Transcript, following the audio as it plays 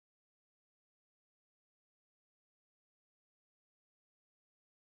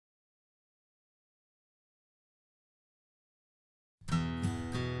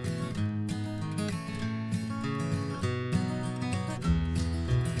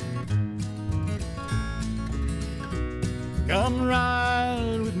Come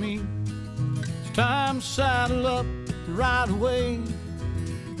ride with me. It's time to saddle up right away.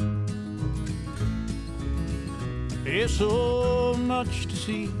 There's so much to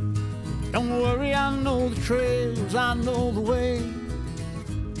see. Don't worry, I know the trails, I know the way.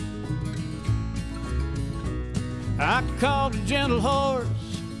 I called a gentle horse,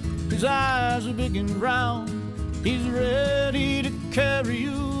 his eyes are big and round. He's ready to carry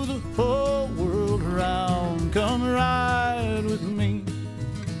you the whole world around. Come ride with me,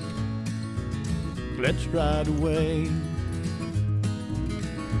 let's ride away.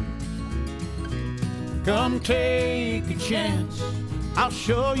 Come take a chance, I'll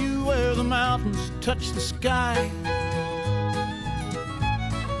show you where the mountains touch the sky.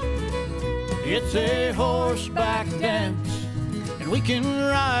 It's a horseback dance, and we can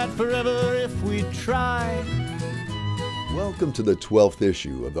ride forever if we try. Welcome to the 12th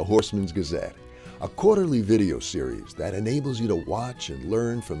issue of the Horseman's Gazette, a quarterly video series that enables you to watch and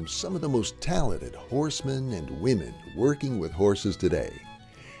learn from some of the most talented horsemen and women working with horses today.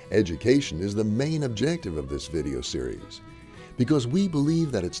 Education is the main objective of this video series because we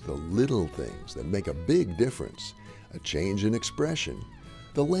believe that it's the little things that make a big difference. A change in expression,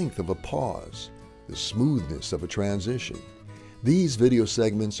 the length of a pause, the smoothness of a transition. These video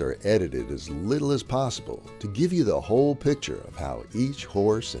segments are edited as little as possible to give you the whole picture of how each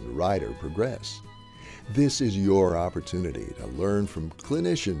horse and rider progress. This is your opportunity to learn from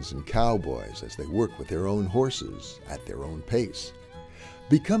clinicians and cowboys as they work with their own horses at their own pace.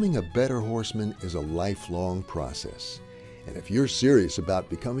 Becoming a better horseman is a lifelong process, and if you're serious about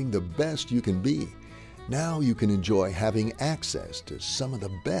becoming the best you can be, now you can enjoy having access to some of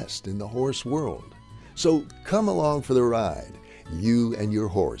the best in the horse world. So come along for the ride. You and your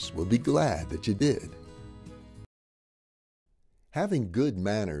horse will be glad that you did. Having good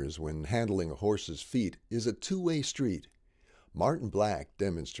manners when handling a horse's feet is a two-way street. Martin Black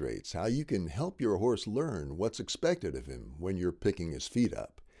demonstrates how you can help your horse learn what's expected of him when you're picking his feet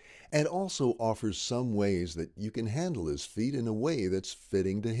up, and also offers some ways that you can handle his feet in a way that's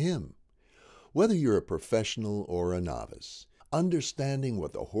fitting to him. Whether you're a professional or a novice, understanding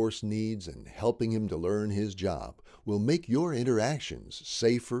what the horse needs and helping him to learn his job will make your interactions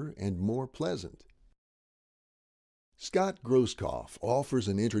safer and more pleasant. Scott Groskopf offers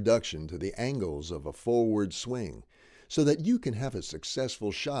an introduction to the angles of a forward swing so that you can have a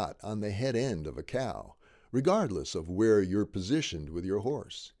successful shot on the head end of a cow, regardless of where you're positioned with your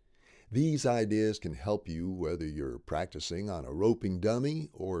horse. These ideas can help you whether you're practicing on a roping dummy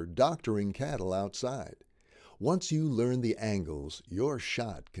or doctoring cattle outside. Once you learn the angles, your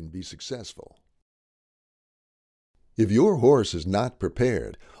shot can be successful. If your horse is not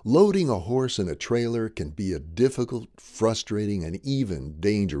prepared, loading a horse in a trailer can be a difficult, frustrating, and even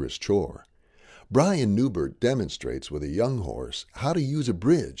dangerous chore. Bryan Neubert demonstrates with a young horse how to use a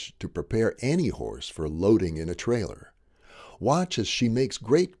bridge to prepare any horse for loading in a trailer. Watch as she makes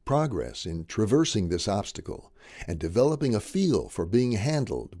great progress in traversing this obstacle and developing a feel for being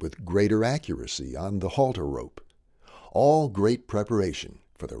handled with greater accuracy on the halter rope. All great preparation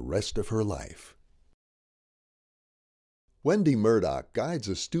for the rest of her life. Wendy Murdoch guides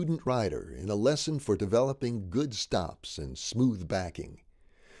a student rider in a lesson for developing good stops and smooth backing.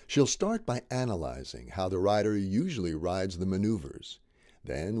 She'll start by analyzing how the rider usually rides the maneuvers.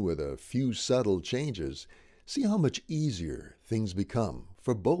 Then, with a few subtle changes, see how much easier things become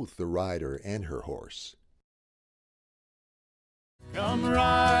for both the rider and her horse. Come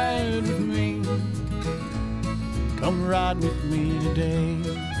ride with me. Come ride with me today.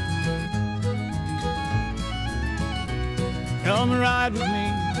 Come ride with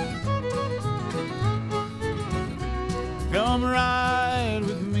me. Come ride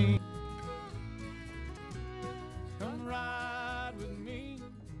with me. Come ride with me.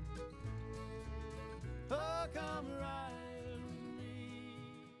 Oh, come ride.